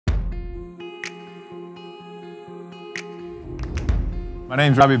My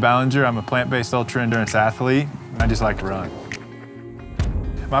name's Robbie Ballinger. I'm a plant-based ultra-endurance athlete, and I just like to run.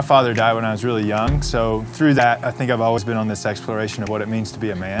 My father died when I was really young, so through that, I think I've always been on this exploration of what it means to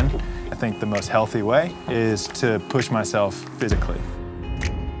be a man. I think the most healthy way is to push myself physically.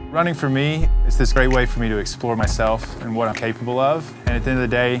 Running for me is this great way for me to explore myself and what I'm capable of, and at the end of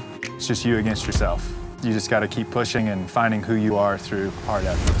the day, it's just you against yourself. You just got to keep pushing and finding who you are through hard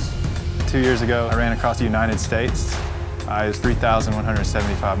efforts. 2 years ago, I ran across the United States. It was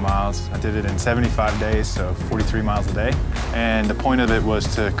 3,175 miles. I did it in 75 days, so 43 miles a day. And the point of it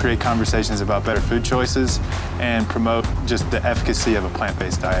was to create conversations about better food choices and promote just the efficacy of a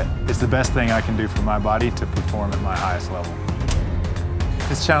plant-based diet. It's the best thing I can do for my body to perform at my highest level.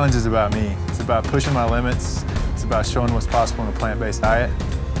 This challenge is about me. It's about pushing my limits. It's about showing what's possible in a plant-based diet.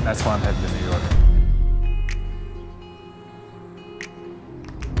 And that's why I'm headed to New York.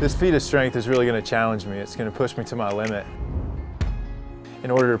 This feat of strength is really going to challenge me. It's going to push me to my limit.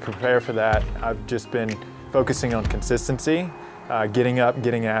 In order to prepare for that, I've just been focusing on consistency, getting up,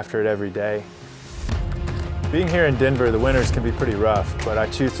 getting after it every day. Being here in Denver, the winters can be pretty rough, but I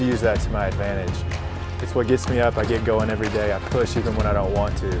choose to use that to my advantage. It's what gets me up. I get going every day. I push even when I don't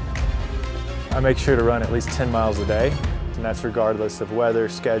want to. I make sure to run at least 10 miles a day, and that's regardless of weather,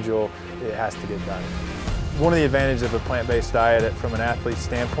 schedule. It has to get done. One of the advantages of a plant-based diet from an athlete's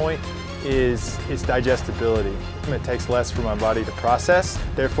standpoint is its digestibility. It takes less for my body to process,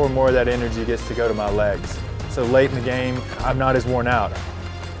 therefore more of that energy gets to go to my legs. So late in the game, I'm not as worn out.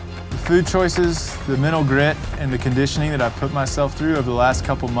 The food choices, the mental grit, and the conditioning that I've put myself through over the last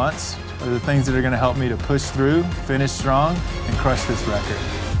couple months are the things that are going to help me to push through, finish strong, and crush this record.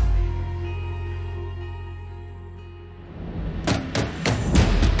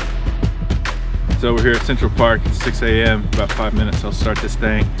 So we're here at Central Park, it's 6 a.m., about 5 minutes I'll start this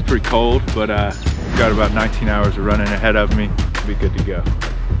thing. It's pretty cold, but got about 19 hours of running ahead of me. I'll be good to go.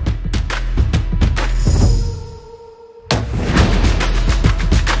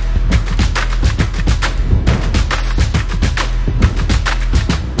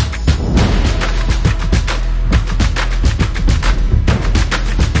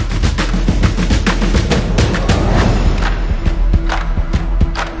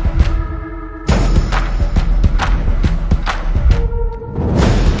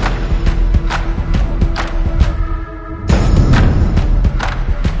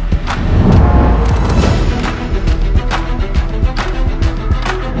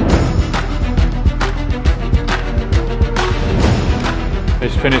 I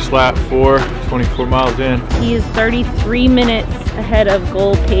just finished lap 4, 24 miles in. He is 33 minutes ahead of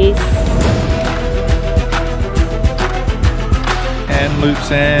goal pace. And loops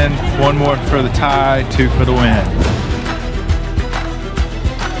in, 1 more for the tie, 2 for the win.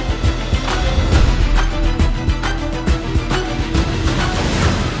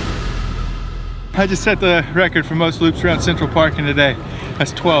 I just set the record for most loops around Central Park in a day.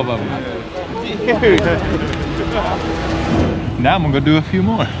 That's 12 of them. Now I'm gonna go do a few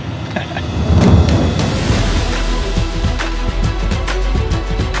more.